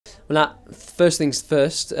Well, now, first things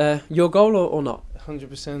first, your goal or not?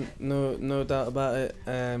 100%, no doubt about it.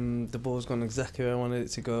 The ball's gone exactly where I wanted it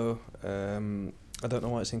to go. I don't know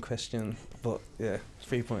why it's in question, but yeah,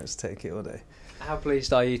 3 points, take it all day. How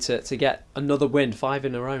pleased are you to get another win, 5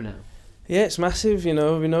 in a row now? Yeah, it's massive. You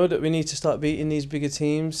know, we know that we need to start beating these bigger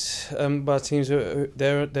teams. By teams who are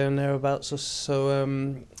there and thereabouts us.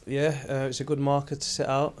 So yeah, it's a good marker to set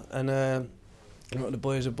out, and you know, the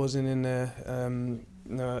boys are buzzing in there.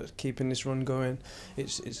 You know, keeping this run going,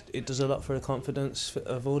 it does a lot for the confidence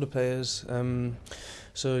of all the players.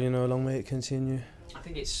 So you know, long may it continue. I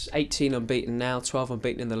think it's 18 unbeaten now, 12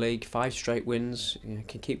 unbeaten in the league, 5 straight wins. You know,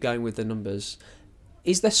 can keep going with the numbers.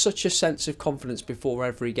 Is there such a sense of confidence before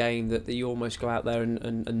every game that you almost go out there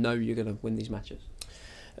and know you're going to win these matches?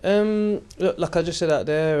 Look, like I just said out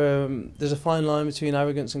there, there's a fine line between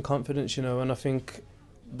arrogance and confidence, you know, and I think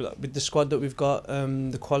with the squad that we've got,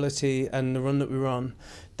 the quality and the run that we're on,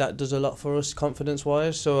 that does a lot for us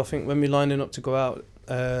confidence-wise. So I think when we're lining up to go out,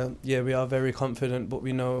 yeah, we are very confident, but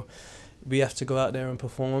we know we have to go out there and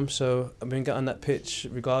perform. So I mean, get on that pitch,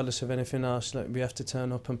 regardless of anything else, like we have to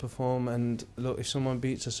turn up and perform. And look, if someone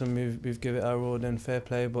beats us and we've given it our all, then fair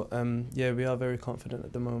play. But yeah, we are very confident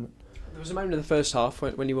at the moment. There was a moment in the first half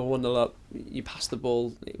when you were 1-0 up, you passed the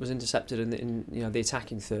ball, it was intercepted in you know, the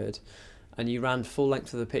attacking third, and you ran full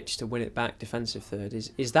length of the pitch to win it back, defensive third.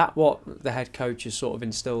 Is that what the head coach has sort of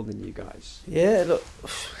instilled in you guys? Yeah, look,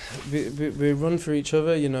 we run for each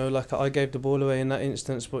other, you know, like I gave the ball away in that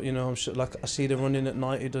instance, but you know, I'm sure, like I see the running at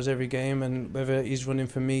night he does every game, and whether he's running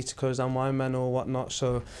for me to close down my man or whatnot,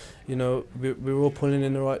 so you know, we're all pulling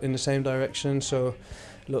in the same direction. So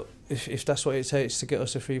look, if that's what it takes to get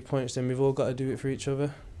us to 3 points, then we've all got to do it for each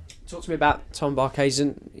other. Talk to me about Tom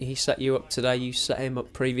Barkhazen. He set you up today, you set him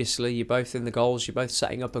up previously, you're both in the goals, you're both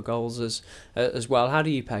setting up a goals as well. How do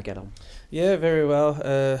you pair get on? Yeah, very well.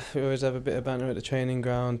 We always have a bit of banter at the training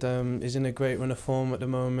ground. He's in a great run of form at the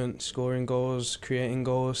moment, scoring goals, creating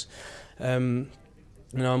goals. You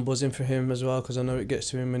know, I'm buzzing for him as well because I know it gets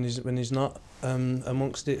to him when he's not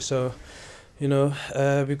amongst it. So, you know,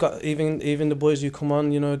 we've got even the boys who come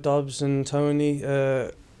on, you know, Dobbs and Tony.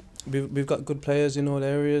 We've got good players in all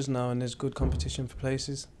areas now, and there's good competition for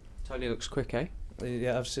places. Tony looks quick, eh?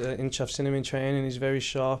 Yeah, I've seen him in training. He's very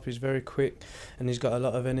sharp, he's very quick, and he's got a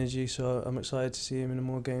lot of energy. So I'm excited to see him in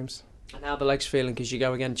more games. And how are the legs feeling? Because you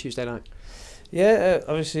go again Tuesday night. Yeah,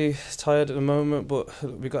 obviously tired at the moment, but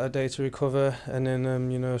we've got a day to recover, and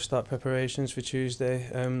then you know, start preparations for Tuesday.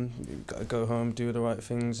 We've got to go home, do the right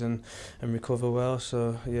things, and recover well.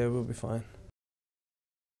 So yeah, we'll be fine.